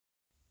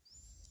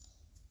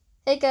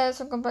Hey guys,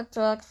 welcome back to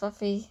Alex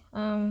Fluffy.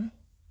 I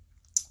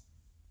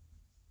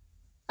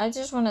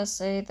just want to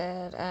say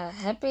that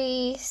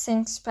happy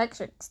St.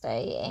 Patrick's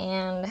Day,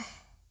 and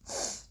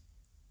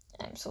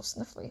I'm so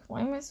sniffly.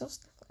 Why am I so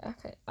sniffly?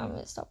 Okay, I'm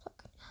gonna stop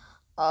talking.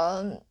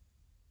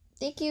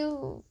 Thank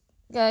you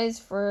guys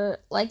for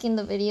liking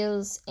the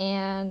videos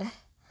and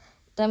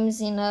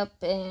thumbsing up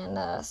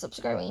and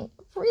subscribing.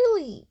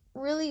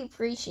 Really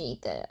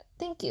appreciate that.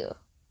 Thank you.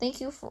 Thank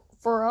you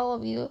for all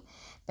of you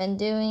been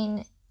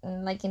doing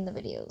and liking the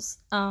videos.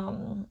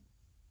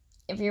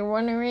 If you're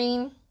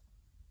wondering,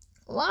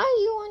 why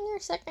are you on your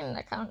second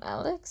account,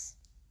 Alex?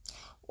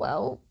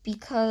 Well,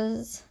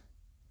 because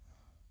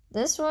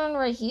this one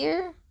right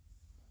here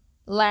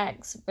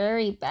lags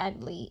very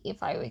badly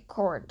if I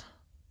record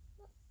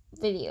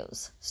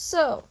videos.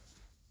 So,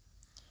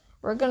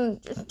 we're gonna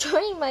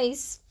join my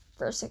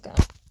first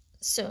account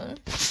soon.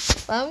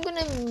 But I'm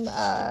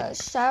gonna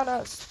shout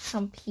out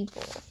some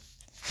people.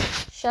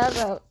 Shout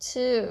out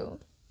to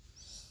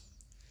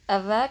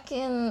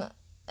Avakin,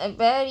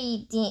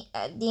 Baddie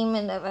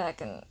Demon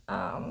Avakin.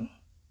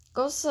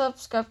 Go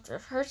subscribe to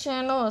her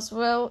channel as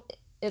well.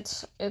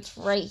 It's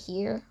right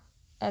here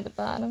at the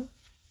bottom.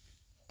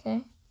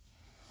 Okay.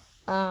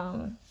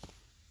 Go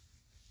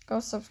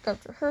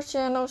subscribe to her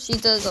channel. She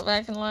does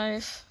Avakin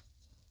life.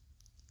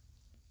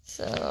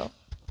 So,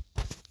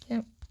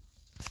 yep.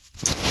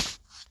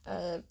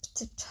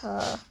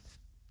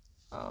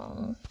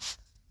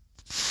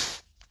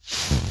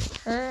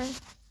 Her.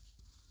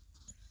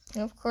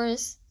 And of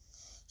course,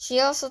 she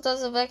also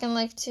does Avakin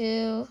life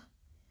too.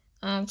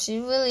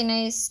 She's really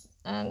nice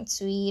and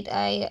sweet.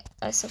 I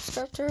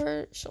subscribe to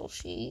her, so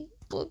she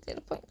will get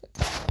a point with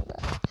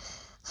that.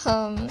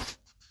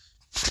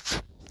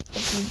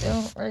 If you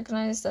don't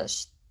recognize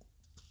that,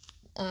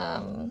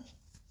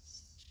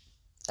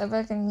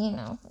 Avakin, you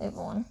know,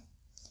 everyone.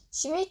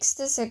 She makes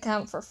this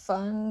account for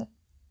fun,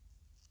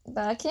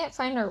 but I can't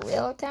find her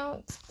real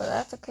account, but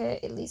that's okay.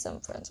 At least I'm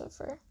friends with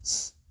her.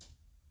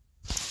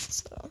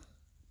 So,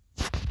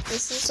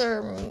 this is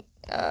her,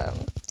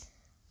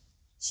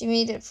 she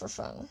made it for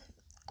fun.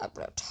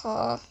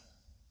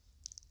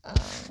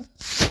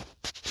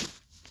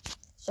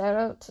 Shout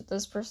out to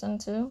this person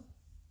too.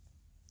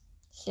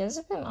 She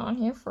hasn't been on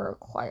here for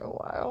quite a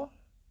while,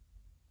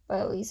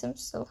 but at least I'm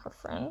still her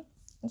friend,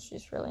 and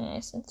she's really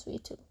nice and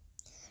sweet too.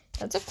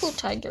 That's a cool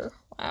tiger.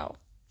 Wow.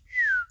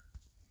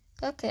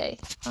 Okay.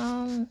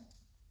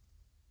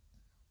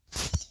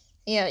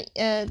 Yeah.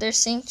 There's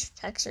St.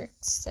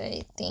 Patrick's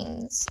Day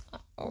things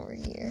over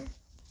here.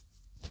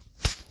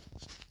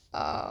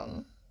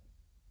 But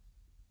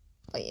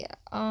yeah.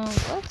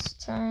 Let's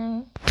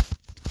turn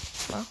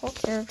my whole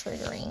character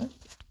green.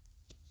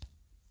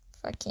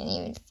 If I can't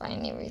even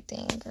find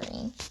everything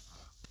green.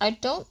 I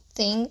don't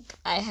think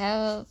I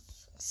have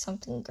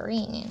something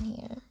green in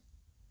here.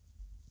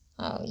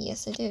 Oh,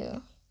 yes I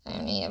do. I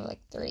only have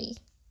like 3.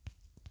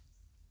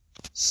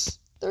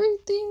 3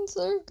 things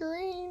are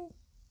green.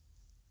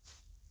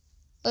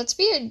 Let's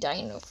be a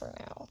dino for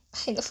now.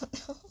 I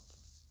don't know.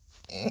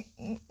 I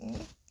don't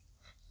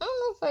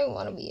know if I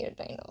want to be a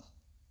dino.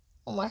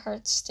 Oh, my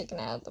heart's sticking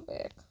out of the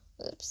back.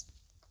 Oops.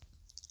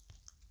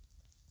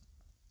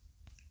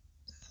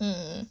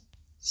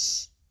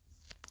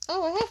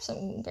 Oh, I have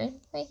some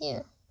green right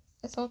here.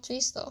 It's all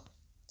trees though.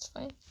 It's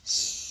fine.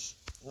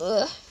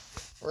 Ugh.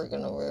 We're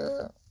gonna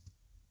wear...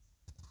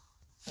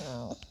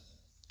 No.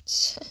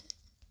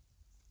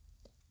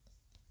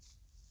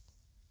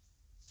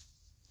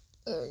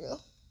 There we go.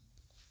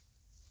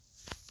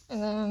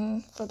 And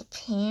then for the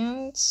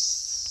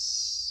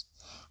pants,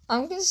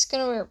 I'm just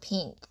gonna wear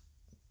pink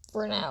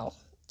for now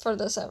for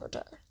this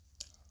avatar.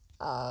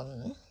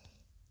 I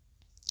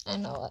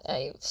know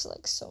I have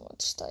like so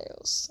much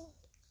styles.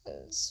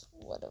 Is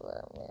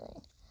whatever I'm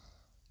wearing.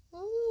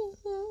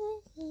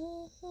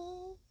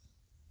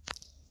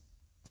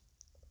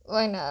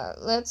 Why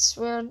not? Let's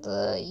wear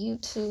the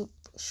YouTube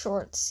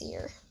shorts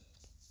here.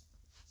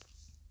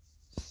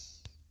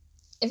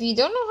 If you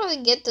don't know how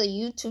to get the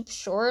YouTube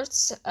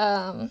shorts,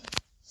 go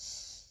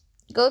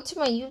to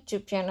my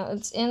YouTube channel.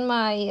 It's in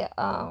my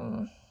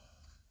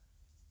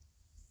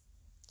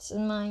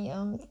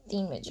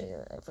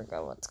themager. I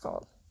forgot what it's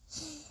called.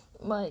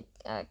 My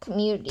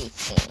community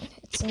thing.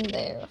 It's in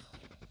there.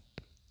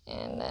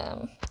 And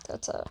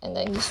that's how. And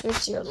then you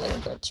switch your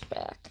language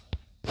back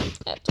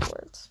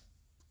afterwards.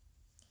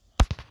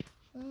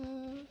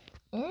 I'm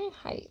wearing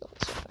high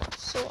heels right now,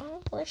 so I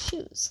don't wear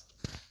shoes.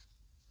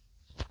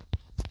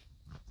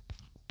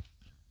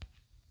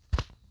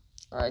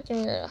 Or I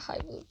can wear high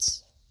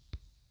boots.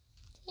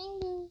 Green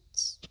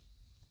boots.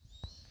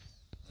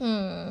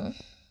 I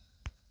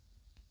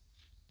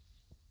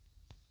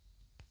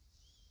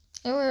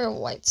wear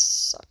white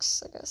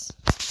socks, I guess.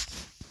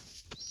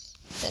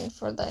 Then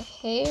for the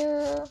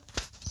hair,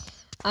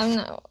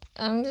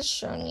 I'm just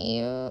showing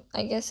you.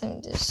 I guess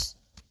I'm just...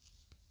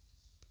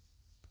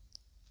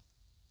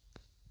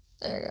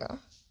 There you go.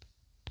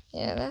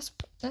 Yeah, that's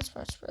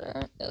much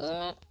better, isn't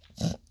it?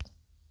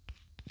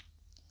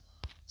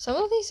 Some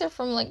of these are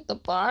from like the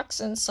box,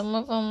 and some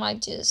of them I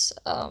just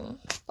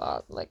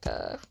bought like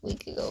a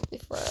week ago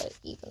before I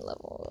even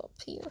level up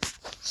here.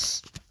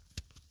 Let's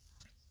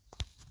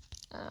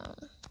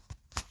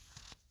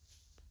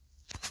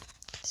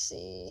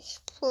see.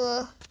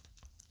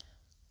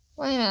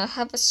 Why not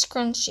have a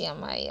scrunchie on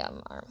my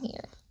arm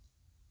here?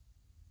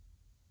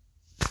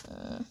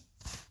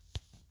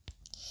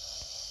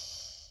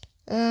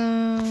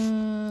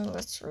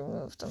 Let's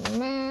remove the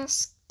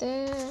mask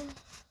there.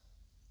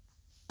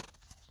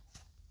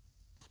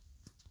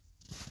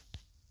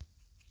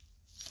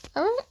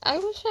 I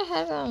wish I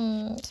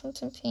had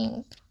something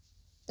pink.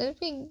 That'd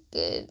be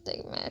good,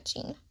 like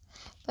matching.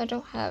 But I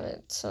don't have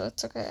it, so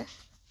it's okay.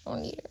 I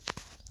don't need it.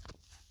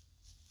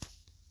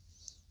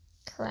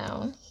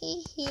 Crown.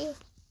 Hee hee.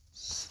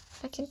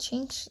 I can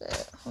change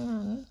that. Hold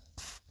on.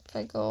 If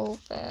I go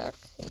back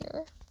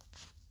here.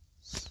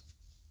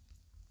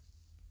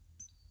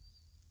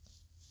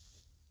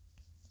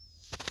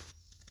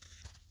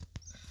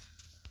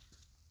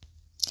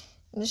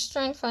 I'm just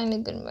trying to find a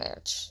good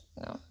match.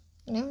 No.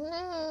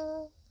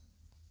 No.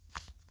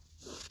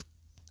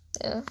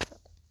 There.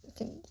 We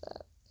can do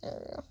that. There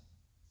we go.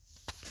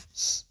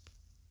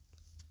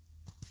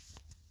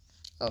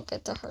 Oh,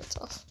 get the hearts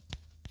off.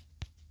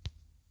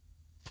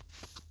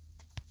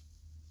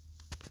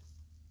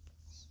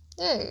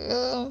 There you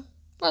go.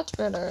 Much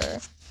better.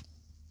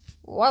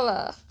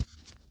 Voila.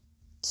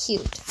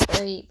 Cute.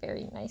 Very,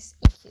 very nice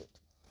and cute.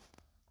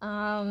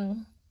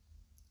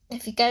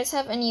 If you guys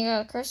have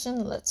any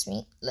questions,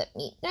 let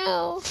me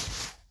know.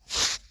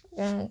 I'm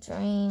gonna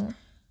join.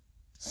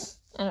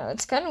 I know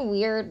it's kind of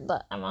weird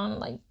that I'm on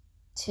like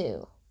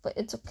 2, but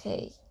it's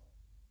okay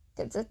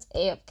because it's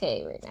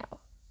AFK right now.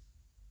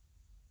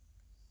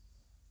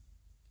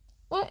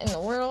 What in the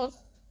world?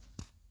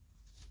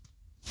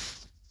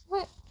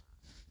 What?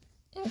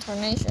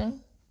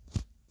 Incarnation.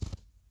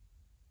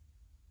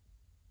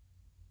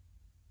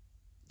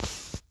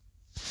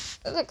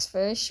 It looks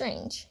very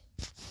strange.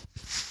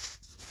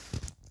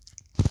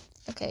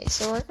 Okay,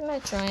 so we're gonna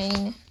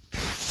join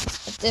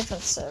a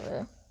different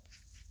server.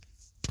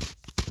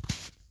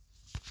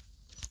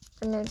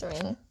 We're gonna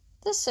join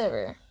this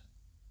server.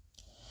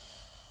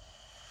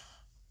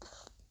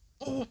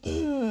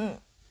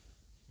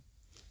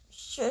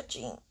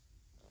 Stretching.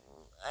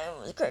 I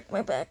almost cracked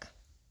my back.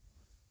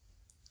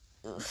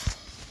 Oof.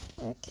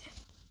 Okay.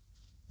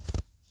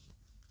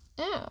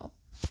 Ow.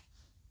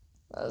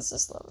 Well, this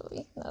is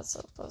lovely. Not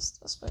supposed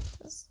to expect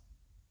this.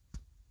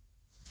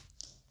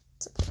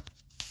 It's okay.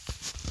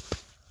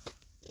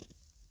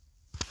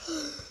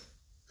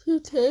 I'm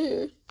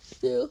tired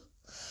still.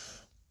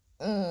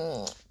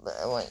 But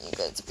I want you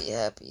guys to be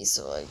happy,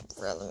 so I'd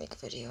rather make a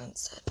video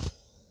instead.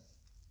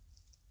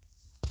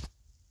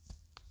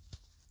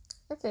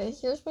 Okay,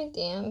 here's my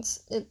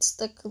dance. It's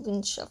the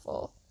Cuban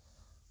Shuffle.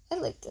 I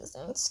like this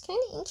dance. It's kind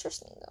of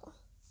interesting, though.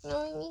 You know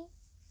what I mean?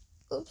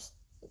 Oops.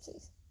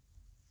 Oopsies.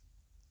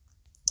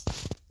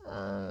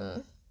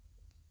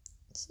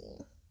 Let's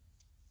see.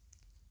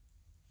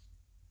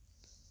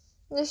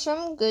 There's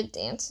some good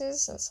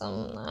dances and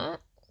some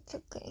not. It's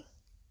okay.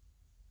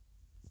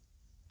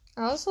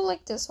 I also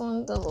like this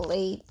one, the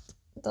late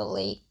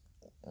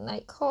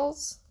night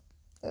calls.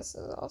 This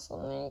is also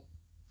nice.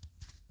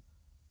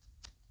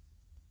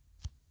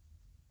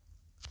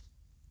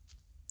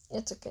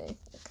 It's okay.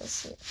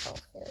 Because oh,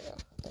 here we go.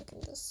 I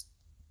can just.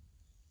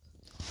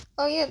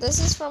 Oh yeah, this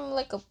is from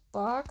like a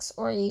box,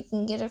 or you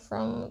can get it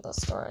from the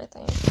store, I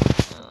think.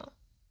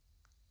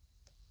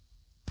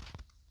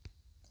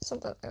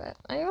 Something like that.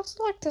 I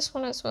also like this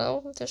one as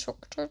well, the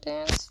shoulder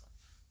dance.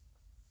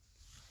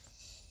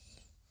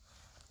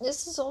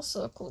 This is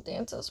also a cool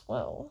dance as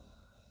well.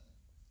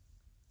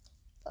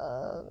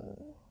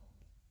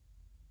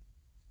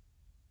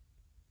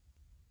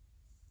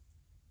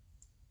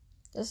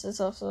 This is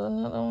also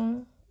another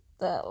one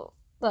that a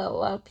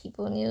lot of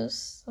people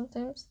use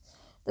sometimes.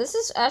 This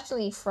is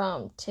actually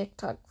from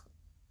TikTok.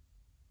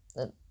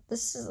 I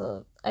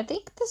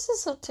think this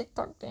is a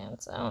TikTok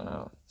dance. I don't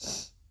know.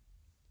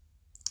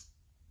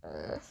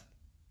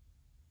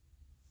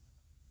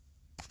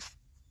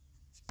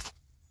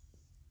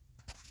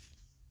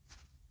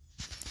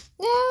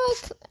 No,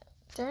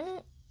 darn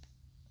it.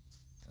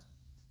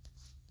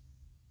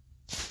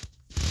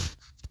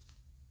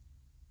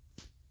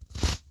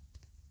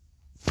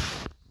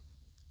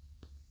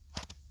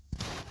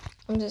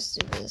 I'm just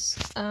do this.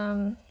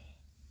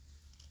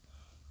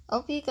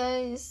 Hope you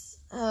guys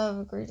have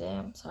a great day.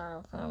 I'm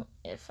sorry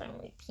if I'm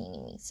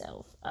repeating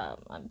myself.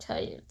 I'm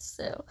tired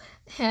still.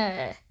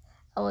 I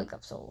wake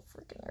up so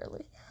freaking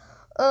early.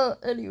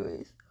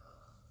 Anyways.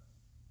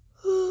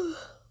 Oh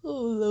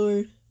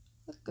Lord.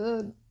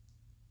 Good.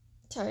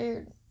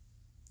 Tired.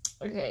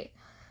 Okay.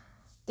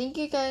 Thank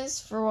you guys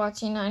for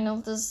watching. I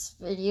know this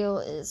video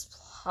is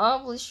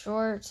probably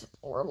short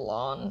or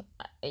long.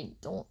 I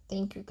don't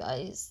think you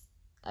guys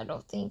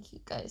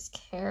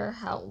care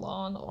how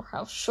long or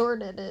how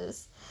short it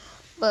is.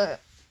 But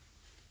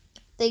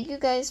thank you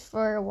guys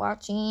for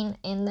watching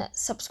and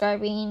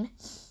subscribing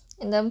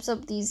and thumbs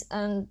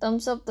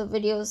up the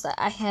videos that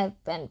I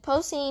have been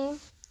posting.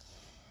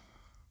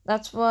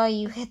 That's why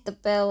you hit the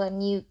bell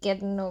and you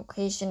get a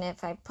notification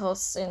if I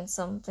post in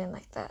something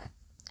like that.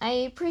 I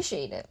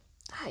appreciate it.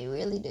 I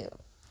really do.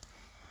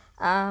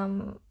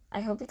 I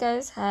hope you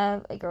guys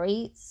have a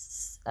great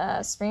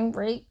spring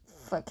break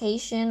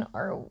vacation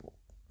or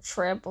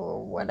trip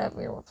or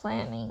whatever you're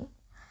planning.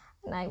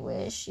 And I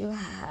wish you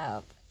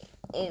have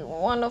a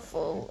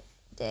wonderful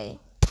day.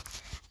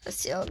 I'll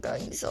see you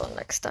guys all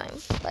next time.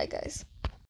 Bye, guys.